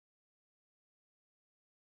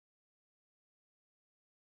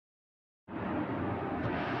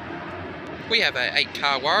We have a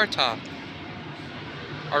 8-car Waratah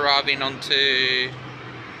arriving onto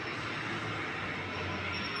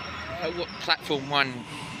platform 1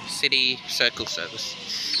 city circle service.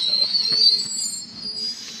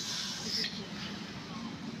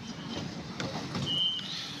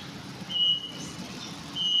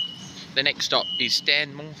 The next stop is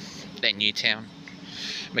Stanmore, then Newtown,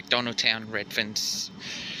 McDonaldtown, Redfern's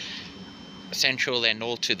Central, then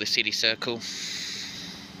all to the city circle.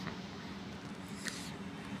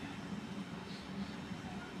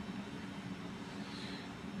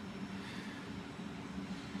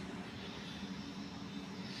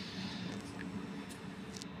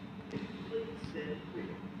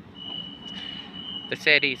 The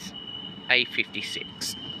set is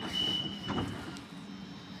A56.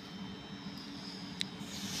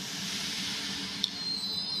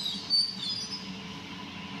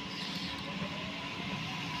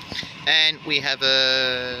 And we have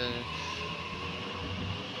a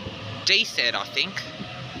D set, I think.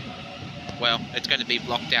 Well, it's going to be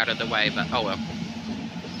blocked out of the way, but oh well.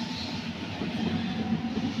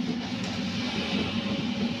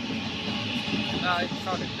 No, it's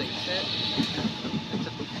not a D set. It's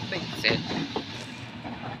a B set.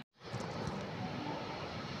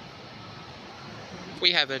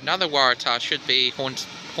 We have another Waratah, should be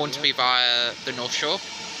Hornsby via the North Shore.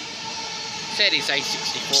 Set is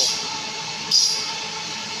A64.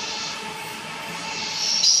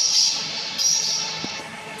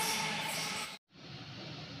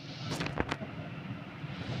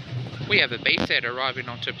 We have a B set arriving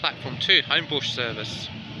onto platform 2, Homebush service,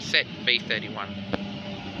 set B31.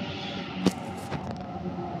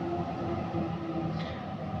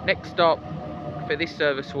 Next stop for this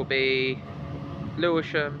service will be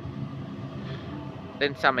Lewisham,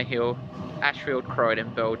 then Summerhill, Ashfield,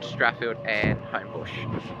 Croydon, Belge, Strathfield and Homebush.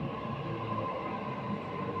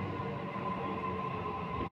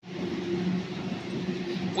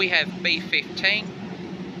 We have B15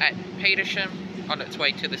 at Petersham on its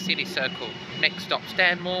way to the city circle. Next stop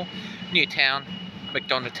Stanmore, Newtown,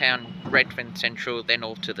 McDonaldtown, Redfern Central, then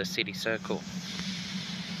all to the city circle.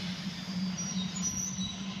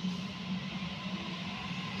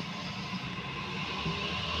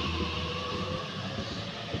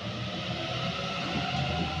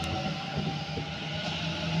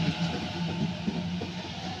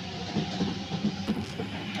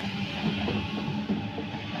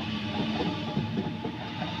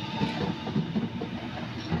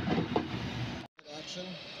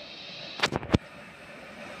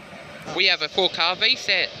 We have a 4-car V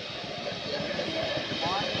set.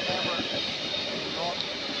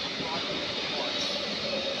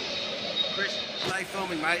 Chris, stay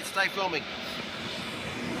filming, mate. Stay filming.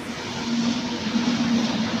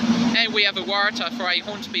 And we have a Waratah for a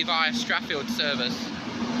Hornsby via Strathfield service.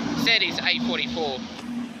 Set is A44.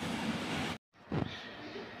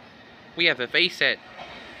 We have a V set.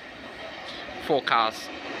 4 cars.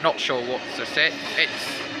 Not sure what's the set.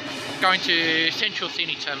 It's going to Central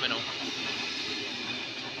Sydney Terminal.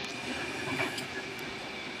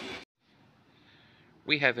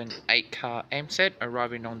 We have an 8-car M set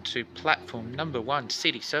arriving onto platform number 1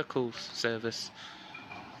 City Circle service.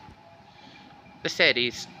 The set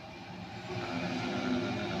is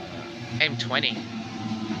M20.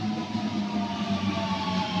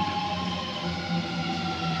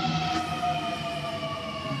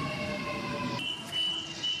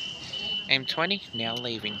 M20 now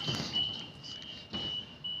leaving.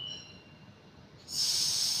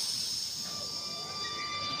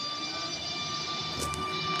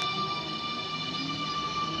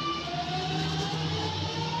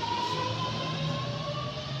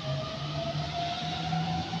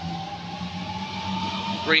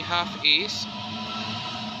 Rehab is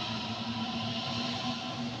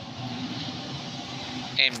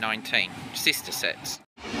M19, sister sets.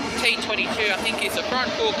 T22 I think is the front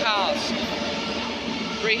 4 cars.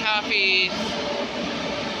 Rehab is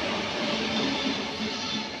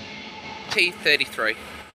T33.